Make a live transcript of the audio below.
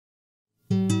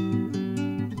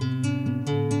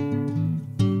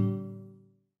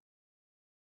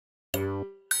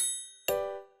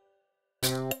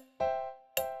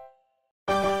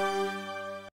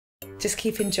just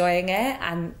keep enjoying it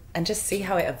and just see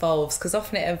how it evolves, because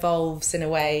often it evolves in a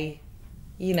way,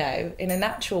 you know, in a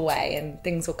natural way, and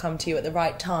things will come to you at the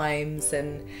right times.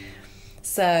 And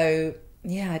so,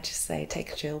 yeah, I just say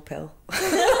take a chill pill.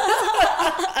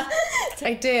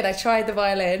 I did. I tried the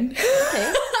violin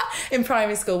in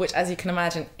primary school, which, as you can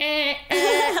imagine,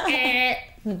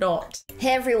 not.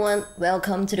 Hey everyone,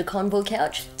 welcome to the Convo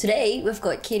Couch. Today we've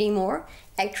got Katy Moore,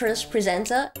 actress,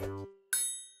 presenter.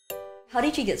 How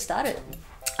did you get started?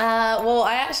 Well,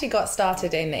 I actually got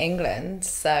started in England,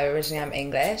 so originally I'm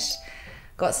English.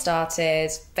 Got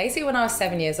started basically when I was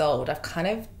 7 years old. I've kind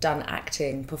of done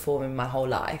acting, performing my whole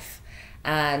life.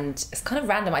 And it's kind of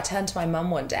random. I turned to my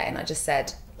mum one day and I just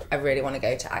said, I really want to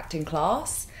go to acting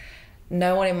class.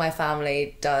 No one in my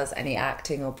family does any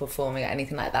acting or performing or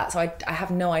anything like that. So I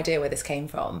have no idea where this came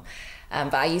from.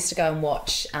 But I used to go and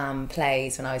watch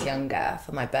plays when I was younger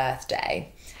for my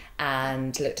birthday,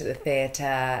 and looked at the theatre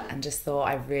and just thought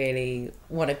I really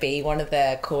want to be one of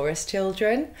the chorus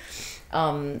children.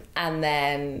 And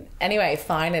then anyway,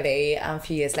 finally, a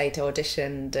few years later,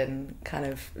 auditioned and kind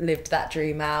of lived that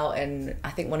dream out. And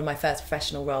I think one of my first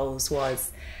professional roles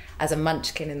was as a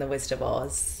munchkin in The Wizard of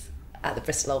Oz at the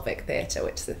Bristol Old Vic Theatre,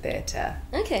 which is a theatre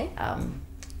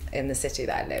in the city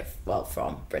that I live, well,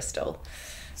 from Bristol.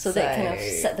 So that kind of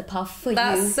set the path for you.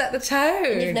 That set the tone.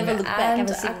 And you've never looked back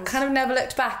ever since. I kind of never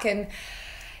looked back. And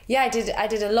yeah, I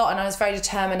did a lot, and I was very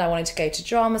determined. I wanted to go to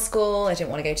drama school. I didn't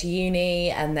want to go to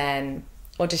uni. And then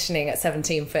auditioning at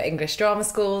 17 for English drama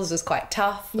schools was quite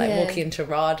tough. Like walking into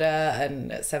RADA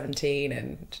and at 17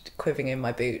 and quivering in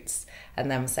my boots, and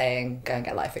them saying, go and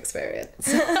get life experience.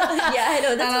 Yeah, I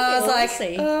know. That's what they always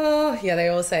say. Oh, yeah, they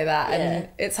all say that. Yeah. And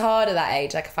it's hard at that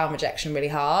age. Like, I found rejection really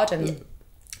hard. And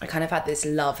I kind of had this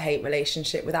love-hate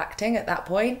relationship with acting at that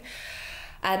point,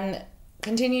 and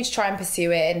continued to try and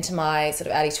pursue it into my sort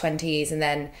of early 20s, and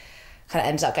then kind of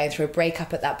ended up going through a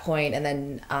breakup at that point, and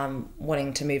then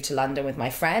wanting to move to London with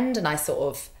my friend. And I sort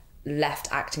of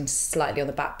left acting slightly on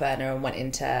the back burner and went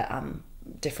into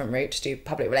different route to do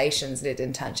public relations, did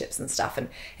internships and stuff, and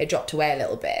it dropped away a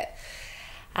little bit.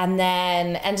 And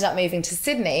then ended up moving to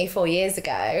Sydney 4 years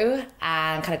ago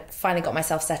and kind of finally got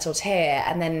myself settled here.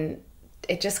 And then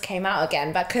it just came out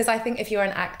again, because I think if you're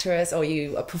an actress or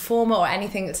you a performer or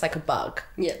anything, it's like a bug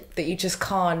that you just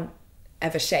can't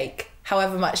ever shake,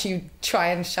 however much you try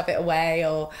and shove it away.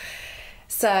 Or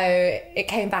so it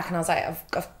came back, and I was like,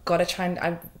 I've got to try, and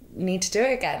I need to do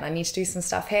it again. I need to do some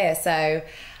stuff here. So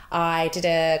I did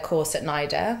a course at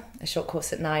NIDA, a short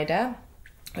course at NIDA,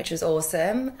 which was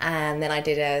awesome. And then I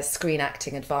did a screen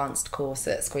acting advanced course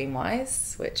at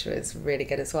Screenwise, which was really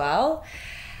good as well.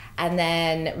 And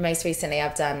then most recently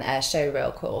I've done a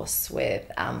showreel course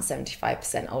with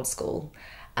 75% Old School,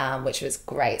 which was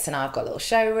great. So now I've got a little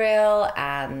showreel,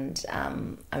 and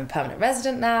I'm a permanent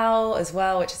resident now as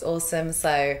well, which is awesome. So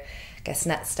I guess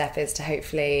next step is to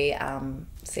hopefully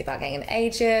see about getting an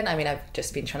agent. I mean, I've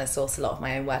just been trying to source a lot of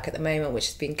my own work at the moment, which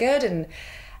has been good. And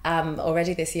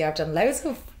already this year I've done loads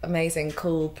of amazing,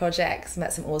 cool projects,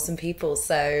 met some awesome people.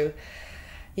 So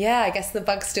yeah, I guess the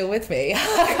bug's still with me.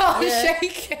 I can't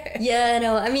shake it. Yeah,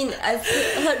 no, I mean, I've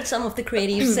heard some of the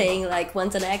creatives saying, like,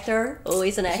 once an actor,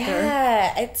 always an actor.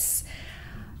 Yeah,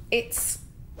 it's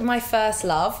my first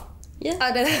love. Yeah.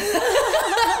 I don't know.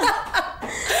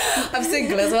 I'm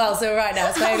single as well, so right now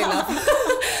it's my only love.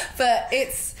 But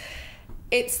it's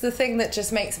the thing that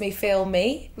just makes me feel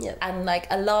me and, like,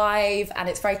 alive, and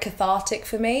it's very cathartic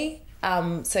for me.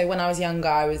 So when I was younger,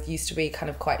 I used to be kind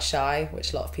of quite shy,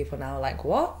 which a lot of people now are like,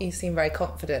 what? You seem very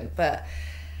confident. But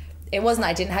it wasn't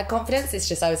I didn't have confidence. It's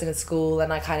just I was in a school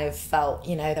and I kind of felt,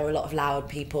 you know, there were a lot of loud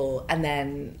people. And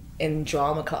then in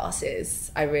drama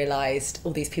classes, I realised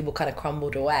all these people kind of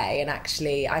crumbled away, and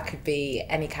actually I could be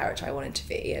any character I wanted to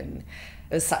be. And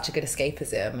it was such a good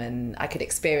escapism, and I could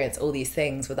experience all these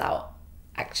things without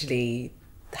actually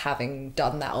having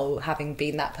done that or having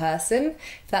been that person,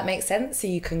 if that makes sense. So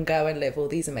you can go and live all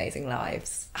these amazing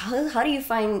lives. How do you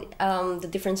find the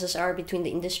differences are between the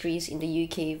industries in the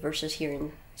UK versus here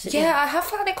in Sydney? Yeah, I have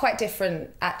found it quite different,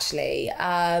 actually.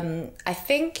 I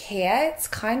think here it's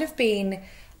kind of been a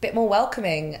bit more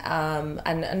welcoming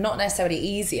and not necessarily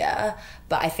easier,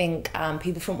 but I think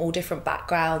people from all different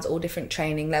backgrounds, all different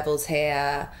training levels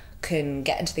here can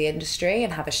get into the industry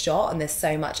and have a shot, and there's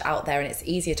so much out there, and it's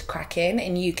easier to crack in.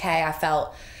 In UK, I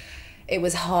felt it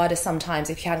was harder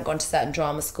sometimes if you hadn't gone to certain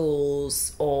drama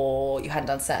schools or you hadn't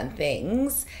done certain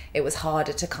things. It was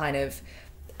harder to kind of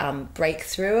break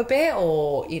through a bit,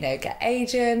 or, you know, get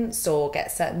agents or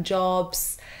get certain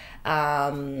jobs.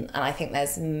 And I think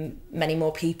there's many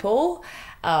more people.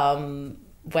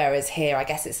 Whereas here, I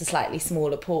guess it's a slightly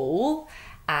smaller pool.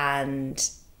 And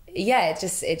yeah, it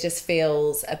just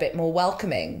feels a bit more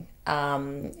welcoming.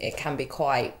 It can be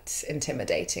quite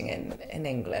intimidating in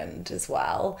England as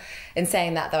well. In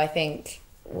saying that, though, I think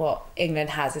what England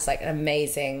has is like an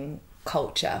amazing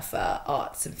culture for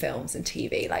arts and films and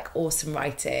TV, like awesome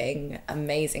writing,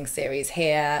 amazing series.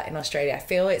 Here in Australia, I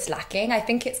feel it's lacking. I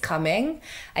think it's coming.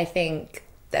 I think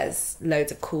there's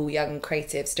loads of cool young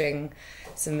creatives doing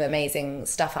some amazing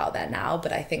stuff out there now,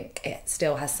 but I think it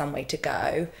still has some way to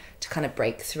go to kind of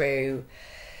break through.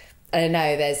 I don't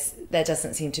know, there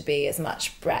doesn't seem to be as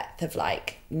much breadth of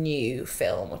like new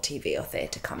film or TV or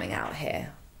theatre coming out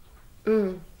here.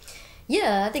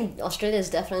 Yeah, I think Australia is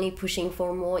definitely pushing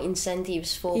for more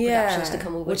incentives for productions to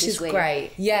come over which this is way.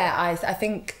 Great. Yeah, I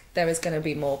think there is going to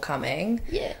be more coming.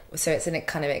 Yeah. So it's a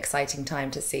kind of exciting time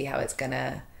to see how it's going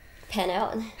to pan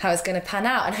out,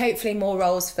 and hopefully more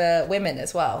roles for women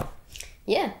as well.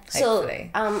 Yeah.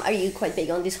 Hopefully. So, are you quite big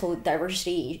on this whole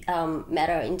diversity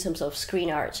matter in terms of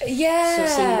screen art? Yeah.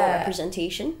 So seeing more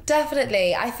representation?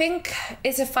 Definitely. I think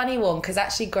it's a funny one because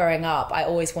actually growing up, I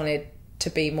always wanted to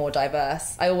be more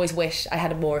diverse. I always wish I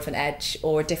had more of an edge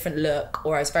or a different look,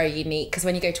 or I was very unique. Because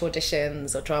when you go to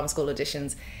auditions or drama school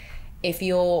auditions, if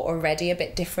you're already a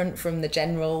bit different from the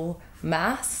general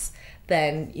mass,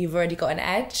 then you've already got an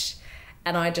edge.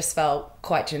 And I just felt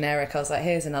quite generic. I was like,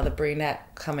 here's another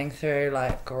brunette coming through,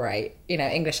 like, great. You know,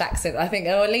 English accent. I think,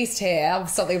 at least here, I'm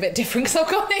something a bit different because I've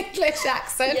got an English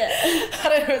accent. Yeah. I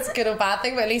don't know if it's a good or bad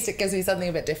thing, but at least it gives me something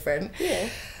a bit different. Yeah.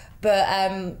 But,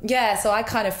 so I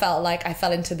kind of felt like I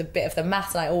fell into the bit of the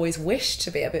mass, and I always wished to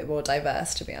be a bit more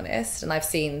diverse, to be honest. And I've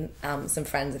seen some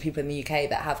friends and people in the UK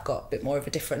that have got a bit more of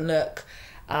a different look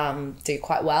do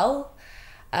quite well.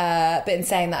 But in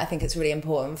saying that, I think it's really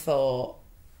important for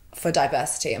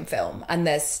diversity in film, and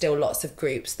there's still lots of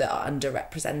groups that are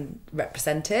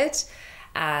underrepresented,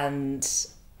 and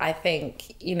I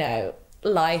think, you know,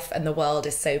 life and the world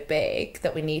is so big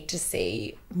that we need to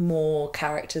see more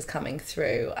characters coming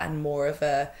through and more of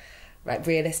a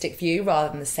realistic view rather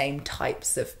than the same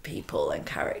types of people and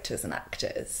characters and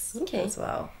actors as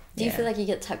well. Do you feel like you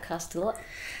get typecast a lot?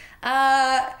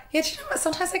 Do you know what,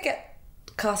 sometimes I get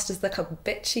cast as like a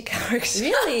bitchy character.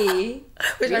 Really?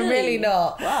 Which I'm really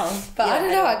not. Wow. But Yeah, I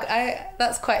don't know, I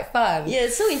that's quite fun. Yeah,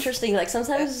 it's so interesting. Like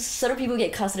sometimes certain people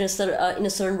get casted in a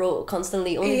certain role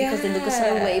constantly only because they look a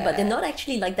certain way, but they're not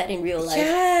actually like that in real life.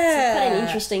 Yeah. So it's quite an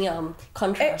interesting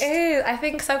contrast. It is. I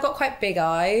think so. I've got quite big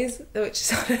eyes, which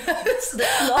is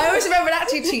I always remember an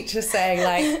acting teacher saying,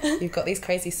 like, you've got these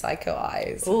crazy psycho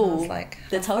eyes. Ooh, and I was like,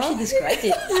 that's how she described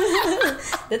it.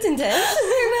 That's intense.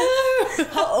 I know.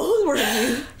 How old were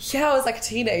you? Yeah, I was like a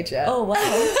teenager. Oh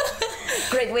wow.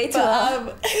 Great way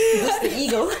to boost the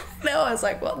ego. No, I was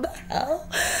like, what the hell?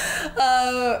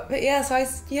 But yeah, so I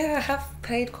have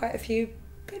played quite a few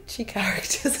bitchy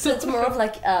characters. So it's more of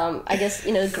like, I guess,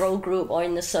 in a girl group or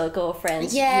in a circle of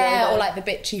friends. Yeah, or like the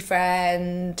bitchy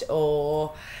friend,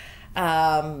 or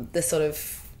the sort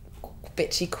of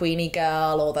bitchy queenie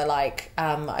girl, or the like,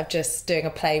 I'm just doing a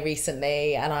play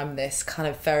recently and I'm this kind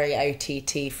of very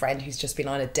OTT friend who's just been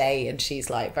on a date and she's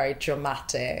like very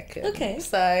dramatic. Okay.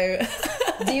 So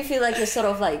do you feel like you're sort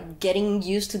of like getting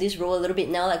used to this role a little bit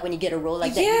now, like when you get a role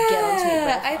like that, you get onto it very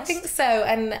fast? I think so.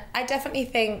 And I definitely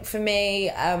think for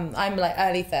me, I'm like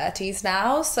early 30s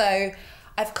now, so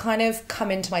I've kind of come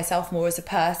into myself more as a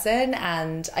person,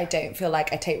 and I don't feel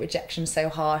like I take rejection so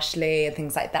harshly and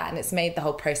things like that. And it's made the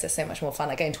whole process so much more fun,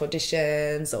 like going to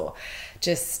auditions or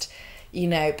just, you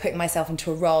know, putting myself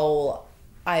into a role.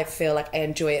 I feel like I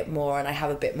enjoy it more and I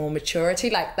have a bit more maturity,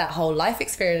 like that whole life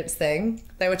experience thing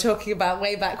they were talking about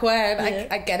way back when. Yeah.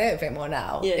 I get it a bit more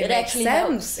now. Yeah, it makes actually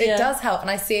sense. helps. Yeah. It does help. And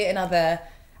I see it in other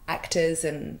actors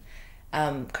and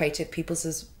creative people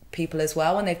as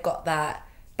well. When they've got that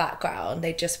background,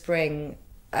 they just bring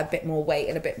a bit more weight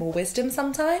and a bit more wisdom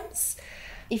sometimes.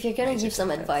 If you're gonna give some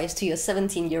advice to your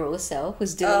 17-year-old self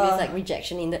who's dealing with like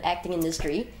rejection in the acting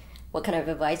industry, what kind of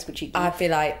advice would you give? I'd be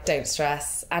like, don't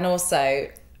stress, and also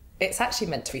it's actually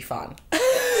meant to be fun.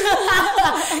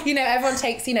 You know, everyone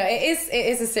takes, you know, it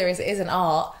is a serious, it is an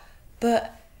art,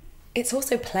 but it's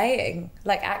also playing.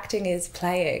 Like, acting is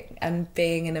playing and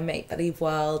being in a make-believe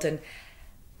world, and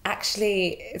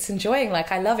actually it's enjoying.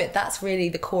 Like, I love it. That's really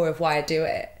the core of why I do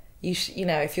it. You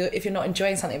know, if you're not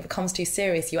enjoying something, if it becomes too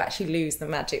serious, you actually lose the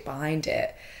magic behind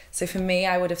it. So for me,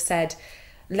 I would have said,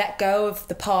 let go of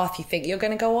the path you think you're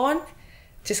going to go on.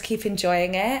 Just keep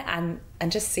enjoying it and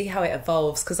just see how it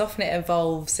evolves, because often it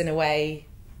evolves in a way,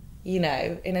 you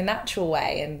know, in a natural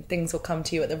way, and things will come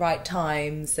to you at the right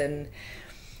times. And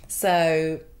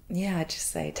so, yeah, I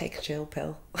just say take a chill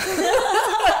pill.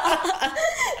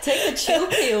 Take the chill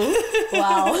pill.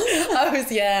 Wow.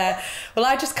 Well,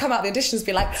 I just come out the auditions and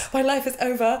be like, my life is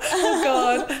over. Oh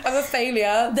God, I'm a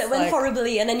failure. That went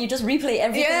horribly, and then you just replay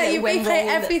everything. Yeah, that you went replay wrong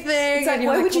everything. It's like, and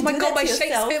you're why like, would you oh my do God, that my to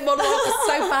yourself? Shakespeare monologue is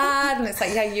so bad. And it's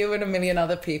like, yeah, you and a million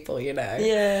other people, you know.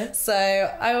 Yeah. So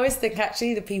I always think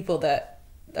actually the people that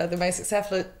are the most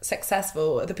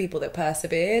successful are the people that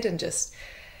persevered and just,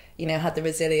 you know, had the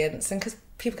resilience. And because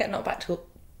people get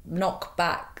knocked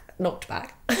back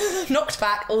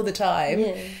all the time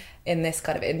in this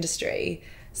kind of industry.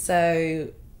 So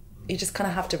you just kind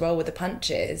of have to roll with the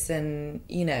punches and,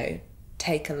 you know,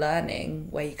 take a learning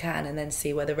where you can and then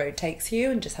see where the road takes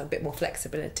you and just have a bit more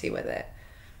flexibility with it.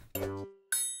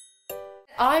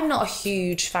 I'm not a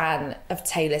huge fan of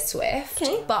Taylor Swift,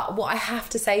 but what I have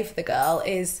to say for the girl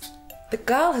is the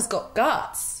girl has got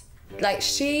guts. Like,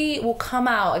 she will come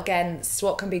out against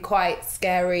what can be quite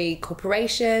scary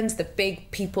corporations, the big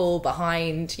people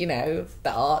behind, you know,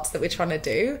 the arts that we're trying to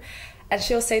do. And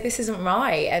she'll say, this isn't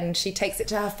right. And she takes it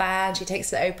to her fans, she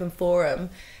takes it to open forum.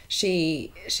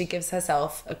 She gives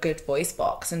herself a good voice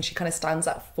box and she kind of stands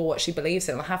up for what she believes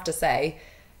in. I have to say,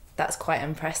 that's quite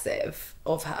impressive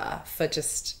of her for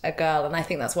just a girl. And I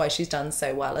think that's why she's done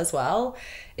so well as well,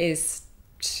 is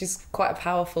she's quite a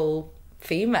powerful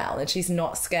female and she's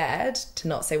not scared to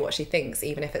not say what she thinks,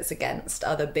 even if it's against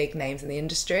other big names in the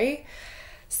industry.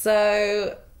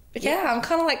 So yeah, I'm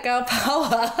kind of like girl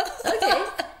power. Okay.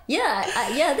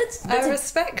 Yeah, that's I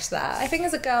respect that. I think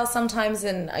as a girl sometimes,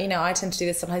 and you know, I tend to do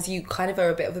this sometimes, you kind of are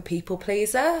a bit of a people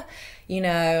pleaser, you know,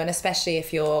 and especially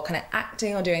if you're kind of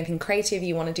acting or doing anything creative,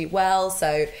 you want to do well,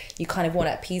 so you kind of want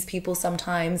to appease people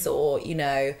sometimes, or, you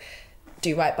know,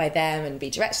 do right by them and be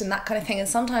direct and that kind of thing. And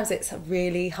sometimes it's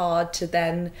really hard to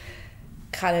then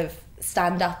kind of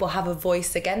stand up or have a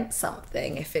voice against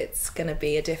something if it's going to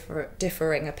be a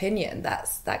differing opinion.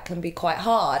 That can be quite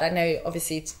hard. I know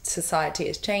obviously society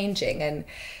is changing,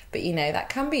 but you know, that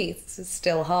can be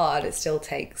still hard. It still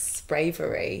takes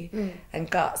bravery and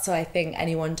guts. So I think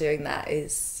anyone doing that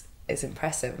is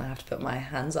impressive, and I have to put my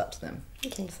hands up to them.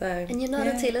 Okay. So, and you're not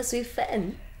a Taylor Swift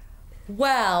fan?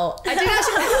 Well, I did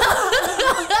actually.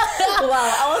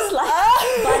 Wow, I was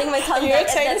like biting my tongue back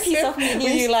at that piece of news. Were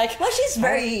you like, well, she's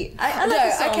very. I like no,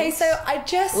 the songs. okay, so I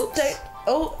just don't.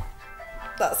 Oh,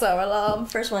 that's our alarm.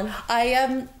 First one.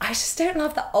 I just don't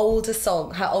love the older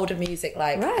song, her older music.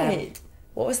 Like, right.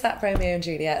 What was that Romeo and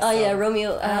Juliet song? Oh yeah,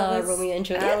 Romeo and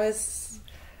Juliet.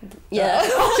 Yeah. I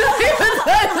don't even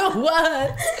know the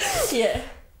words. Yeah.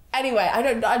 Anyway,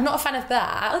 I'm not a fan of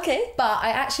that. Okay. But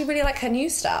I actually really like her new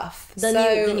stuff. The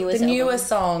newer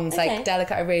songs, like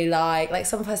Delicate, I really like. Like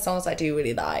some of her songs I do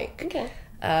really like. Okay.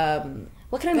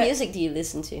 What kind of music do you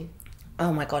listen to?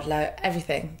 Oh my God,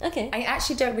 everything. Okay. I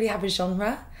actually don't really have a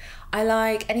genre. I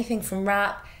like anything from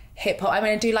rap, hip hop. I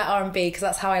mean, I do like R&B because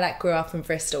that's how I like grew up in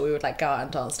Bristol. We would like go out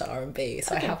and dance to R&B.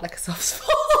 So I have like a soft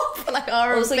spot for like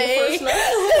R&B. Also your first love.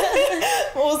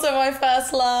 Also my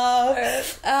first love.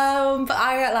 But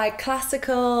I like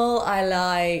classical. I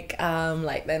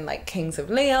like Kings of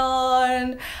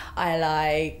Leon. I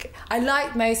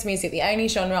like most music. The only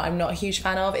genre I'm not a huge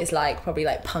fan of is like probably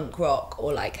like punk rock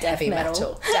or like heavy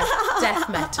metal. Death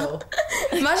metal.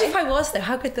 Imagine if I was though,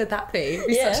 how good would that be? It'd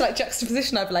be such like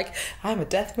juxtaposition. I'd be like, I'm a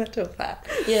death metal fan.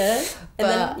 Yeah.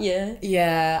 But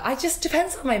yeah, I just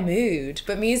depends on my mood.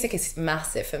 But music is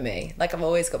massive for me. Like I've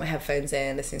always got my headphones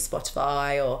in, listening to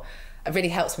Spotify, or it really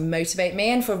helps me motivate me,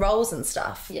 and for roles and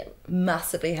stuff. Yeah,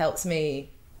 massively helps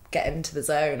me get into the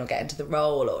zone or get into the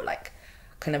role or like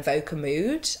kind of evoke a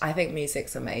mood. I think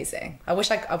music's amazing. I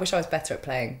wish I was better at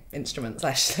playing instruments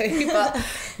actually, but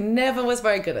never was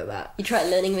very good at that. You tried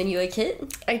learning when you were a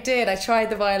kid? I did. I tried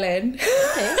the violin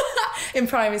in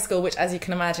primary school, which, as you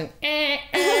can imagine,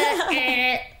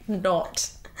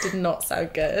 did not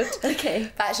sound good.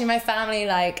 Okay. But actually my family,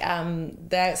 like,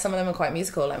 some of them are quite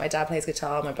musical. Like my dad plays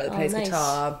guitar, my brother plays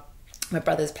guitar, my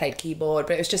brother's played keyboard,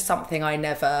 but it was just something I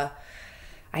never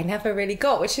really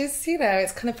got, which is, you know,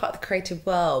 it's kind of part of the creative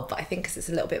world, but I think because it's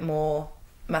a little bit more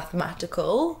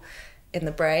mathematical in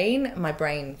the brain, my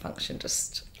brain function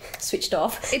just switched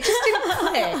off. It just didn't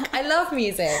click. I love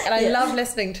music and I love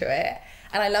listening to it,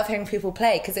 and I love hearing people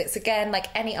play, because it's, again, like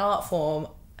any art form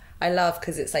I love,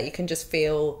 because it's like you can just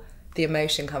feel the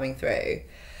emotion coming through.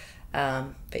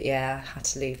 But yeah, I had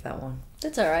to leave that one.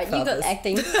 That's all right. You got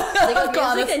acting. They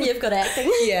got music and you've got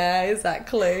acting. Yeah,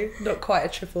 exactly. Not quite a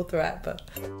triple threat, but...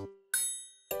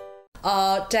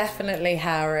 Oh, definitely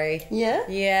Harry. Yeah?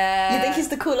 Yeah. You think he's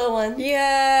the cooler one?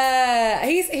 Yeah.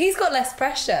 He's got less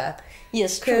pressure.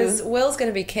 Yes, true. Because Will's going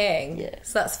to be king. Yeah.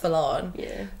 So that's full on.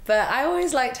 Yeah. But I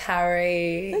always liked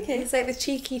Harry. Okay. He's like the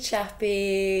cheeky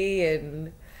chappy,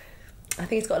 and... I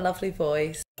think he's got a lovely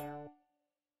voice.